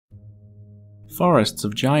Forests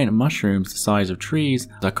of giant mushrooms the size of trees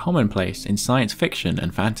are commonplace in science fiction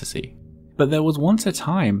and fantasy. But there was once a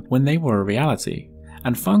time when they were a reality,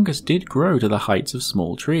 and fungus did grow to the heights of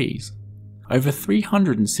small trees. Over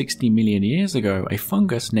 360 million years ago, a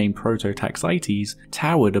fungus named Prototaxites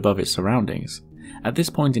towered above its surroundings. At this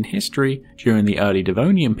point in history, during the early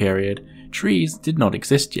Devonian period, trees did not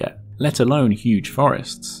exist yet, let alone huge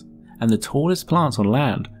forests, and the tallest plants on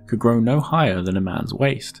land could grow no higher than a man's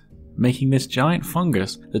waist, making this giant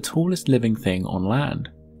fungus the tallest living thing on land.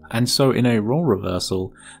 And so in a role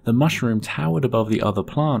reversal, the mushroom towered above the other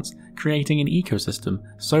plants, creating an ecosystem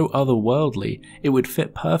so otherworldly it would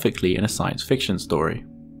fit perfectly in a science fiction story.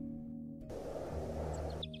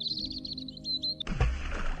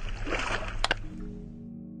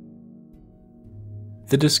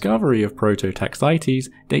 The discovery of Prototaxites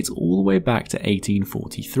dates all the way back to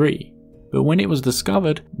 1843, but when it was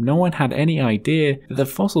discovered, no one had any idea that the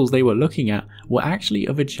fossils they were looking at were actually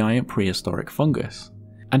of a giant prehistoric fungus,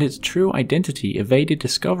 and its true identity evaded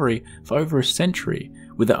discovery for over a century,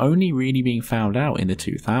 with it only really being found out in the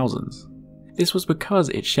 2000s. This was because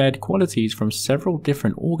it shared qualities from several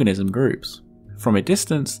different organism groups. From a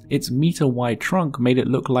distance, its meter-wide trunk made it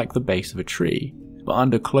look like the base of a tree, but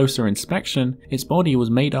under closer inspection, its body was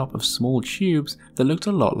made up of small tubes that looked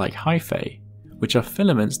a lot like hyphae, which are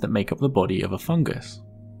filaments that make up the body of a fungus.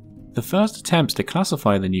 The first attempts to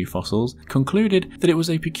classify the new fossils concluded that it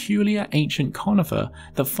was a peculiar ancient conifer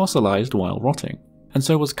that fossilized while rotting, and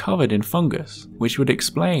so was covered in fungus, which would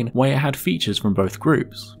explain why it had features from both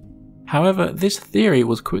groups. However, this theory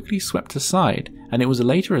was quickly swept aside, and it was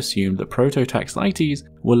later assumed that Prototaxites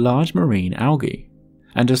were large marine algae.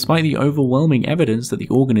 And despite the overwhelming evidence that the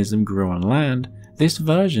organism grew on land, this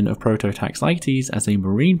version of Prototaxites as a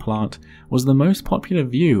marine plant was the most popular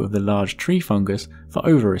view of the large tree fungus for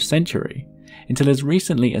over a century, until as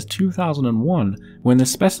recently as 2001 when the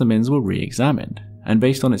specimens were re-examined, and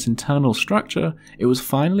based on its internal structure, it was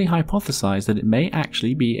finally hypothesized that it may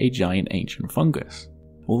actually be a giant ancient fungus,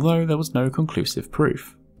 although there was no conclusive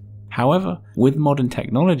proof. However, with modern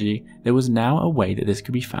technology, there was now a way that this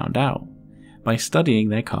could be found out, by studying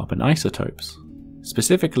their carbon isotopes.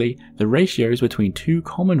 Specifically, the ratios between two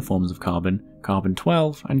common forms of carbon,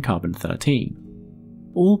 carbon-12 and carbon-13.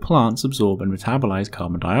 All plants absorb and metabolize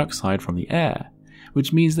carbon dioxide from the air,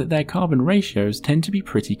 which means that their carbon ratios tend to be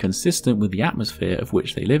pretty consistent with the atmosphere of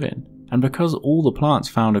which they live in. And because all the plants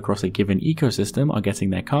found across a given ecosystem are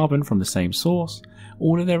getting their carbon from the same source,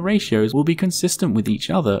 all of their ratios will be consistent with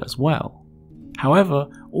each other as well. However,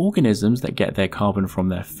 organisms that get their carbon from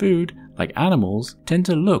their food, like animals, tend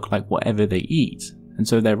to look like whatever they eat, and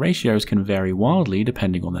so their ratios can vary wildly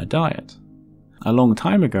depending on their diet. A long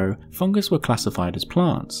time ago, fungus were classified as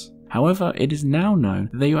plants. However, it is now known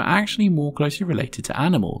that they are actually more closely related to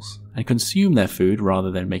animals, and consume their food rather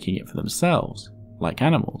than making it for themselves, like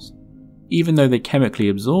animals. Even though they chemically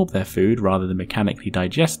absorb their food rather than mechanically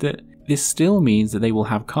digest it, this still means that they will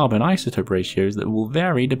have carbon isotope ratios that will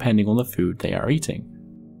vary depending on the food they are eating.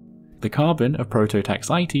 The carbon of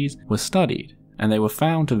Prototaxites was studied, and they were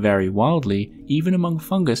found to vary wildly even among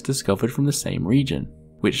fungus discovered from the same region,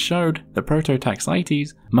 which showed that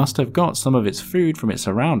Prototaxites must have got some of its food from its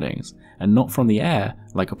surroundings and not from the air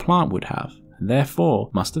like a plant would have, and therefore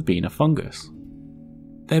must have been a fungus.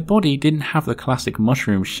 Their body didn't have the classic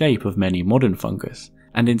mushroom shape of many modern fungus,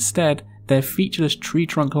 and instead their featureless tree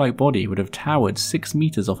trunk-like body would have towered 6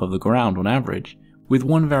 meters off of the ground on average, with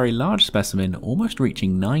one very large specimen almost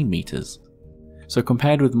reaching 9 meters. So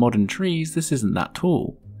compared with modern trees, this isn't that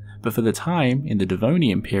tall, but for the time, in the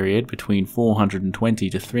Devonian period between 420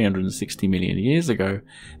 to 360 million years ago,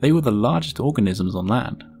 they were the largest organisms on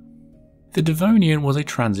land. The Devonian was a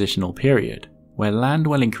transitional period, where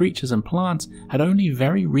land-dwelling creatures and plants had only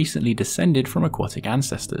very recently descended from aquatic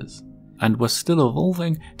ancestors, and were still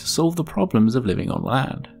evolving to solve the problems of living on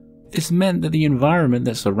land. This meant that the environment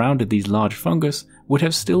that surrounded these large fungus would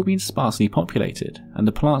have still been sparsely populated, and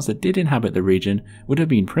the plants that did inhabit the region would have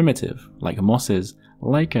been primitive, like mosses,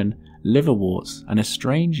 lichen, liverworts, and a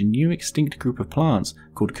strange new extinct group of plants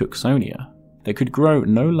called Cooksonia, that could grow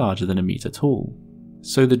no larger than a meter tall.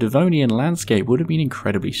 So the Devonian landscape would have been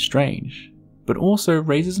incredibly strange, but also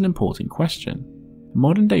raises an important question.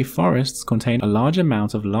 Modern-day forests contain a large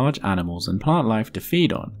amount of large animals and plant life to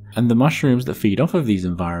feed on, and the mushrooms that feed off of these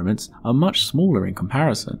environments are much smaller in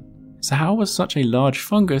comparison. So how was such a large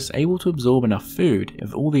fungus able to absorb enough food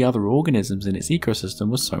if all the other organisms in its ecosystem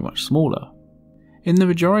were so much smaller? In the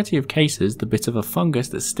majority of cases, the bit of a fungus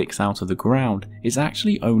that sticks out of the ground is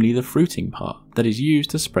actually only the fruiting part that is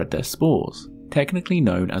used to spread their spores, technically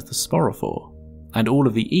known as the sporophore. and all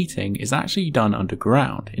of the eating is actually done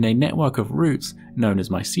underground in a network of roots known as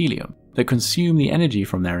mycelium that consume the energy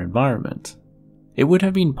from their environment. It would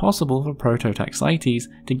have been possible for Prototaxites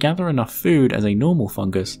to gather enough food as a normal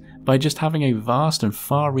fungus by just having a vast and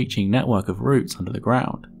far-reaching network of roots under the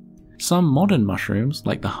ground. Some modern mushrooms,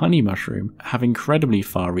 like the honey mushroom, have incredibly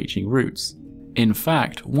far-reaching roots. In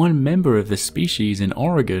fact, one member of this species in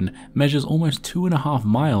Oregon measures almost 2.5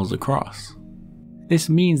 miles across. This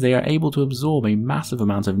means they are able to absorb a massive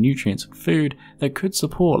amount of nutrients and food that could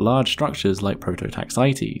support large structures like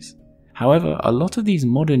Prototaxites. However, a lot of these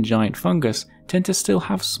modern giant fungus tend to still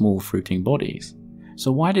have small fruiting bodies.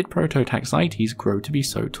 So why did Prototaxites grow to be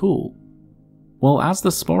so tall? Well, as the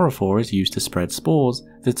sporophore is used to spread spores,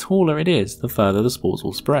 the taller it is, the further the spores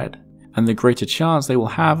will spread, and the greater chance they will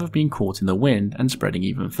have of being caught in the wind and spreading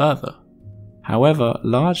even further. However,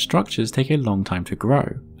 large structures take a long time to grow,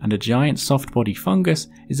 and a giant soft-body fungus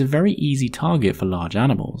is a very easy target for large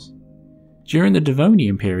animals. During the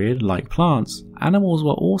Devonian period, like plants, animals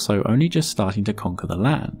were also only just starting to conquer the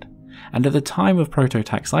land, and at the time of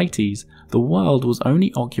Prototaxites, the world was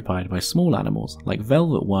only occupied by small animals like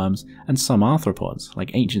velvet worms and some arthropods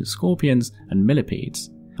like ancient scorpions and millipedes.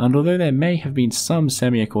 And although there may have been some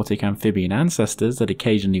semi-aquatic amphibian ancestors that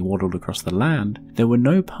occasionally waddled across the land, there were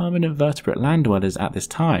no permanent vertebrate land dwellers at this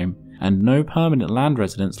time, and no permanent land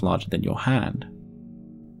residents larger than your hand.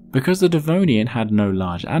 Because the Devonian had no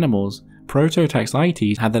large animals,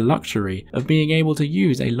 Prototaxites had the luxury of being able to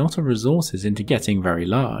use a lot of resources into getting very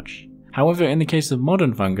large. However, in the case of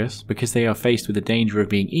modern fungus, because they are faced with the danger of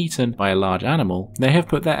being eaten by a large animal, they have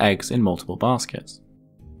put their eggs in multiple baskets.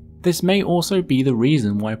 This may also be the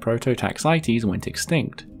reason why Prototaxites went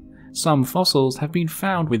extinct. Some fossils have been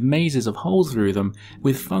found with mazes of holes through them,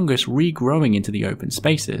 with fungus regrowing into the open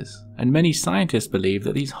spaces, and many scientists believe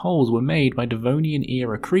that these holes were made by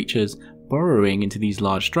Devonian-era creatures burrowing into these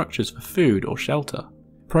large structures for food or shelter.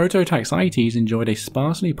 Prototaxites enjoyed a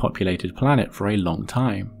sparsely populated planet for a long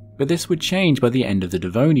time, but this would change by the end of the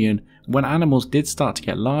Devonian, when animals did start to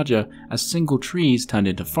get larger as single trees turned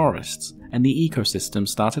into forests, and the ecosystem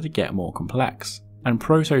started to get more complex. And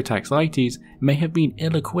Prototaxites may have been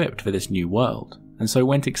ill-equipped for this new world, and so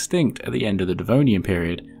went extinct at the end of the Devonian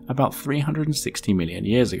period about 360 million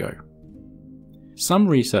years ago. Some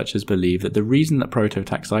researchers believe that the reason that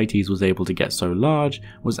Prototaxites was able to get so large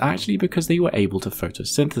was actually because they were able to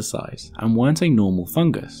photosynthesize and weren't a normal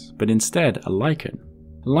fungus, but instead a lichen.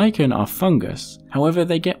 Lichen are fungus, however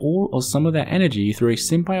they get all or some of their energy through a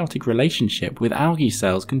symbiotic relationship with algae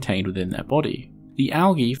cells contained within their body. The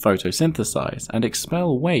algae photosynthesize and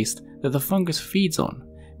expel waste that the fungus feeds on,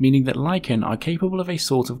 meaning that lichen are capable of a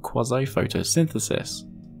sort of quasi-photosynthesis.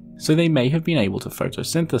 So they may have been able to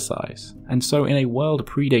photosynthesize, and so in a world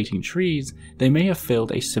predating trees, they may have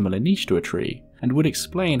filled a similar niche to a tree, and would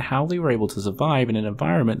explain how they were able to survive in an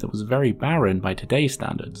environment that was very barren by today's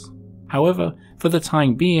standards. However, for the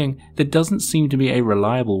time being, there doesn't seem to be a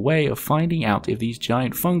reliable way of finding out if these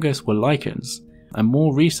giant fungus were lichens, and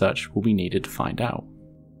more research will be needed to find out.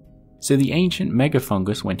 So the ancient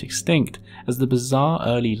megafungus went extinct as the bizarre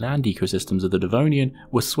early land ecosystems of the Devonian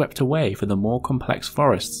were swept away for the more complex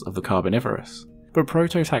forests of the Carboniferous. But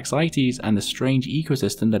Prototaxites and the strange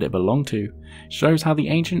ecosystem that it belonged to shows how the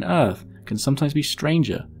ancient Earth can sometimes be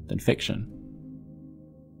stranger than fiction.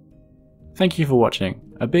 Thank you for watching.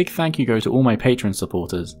 A big thank you goes to all my Patreon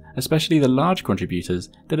supporters, especially the large contributors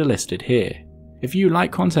that are listed here. If you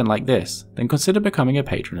like content like this, then consider becoming a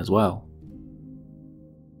patron as well.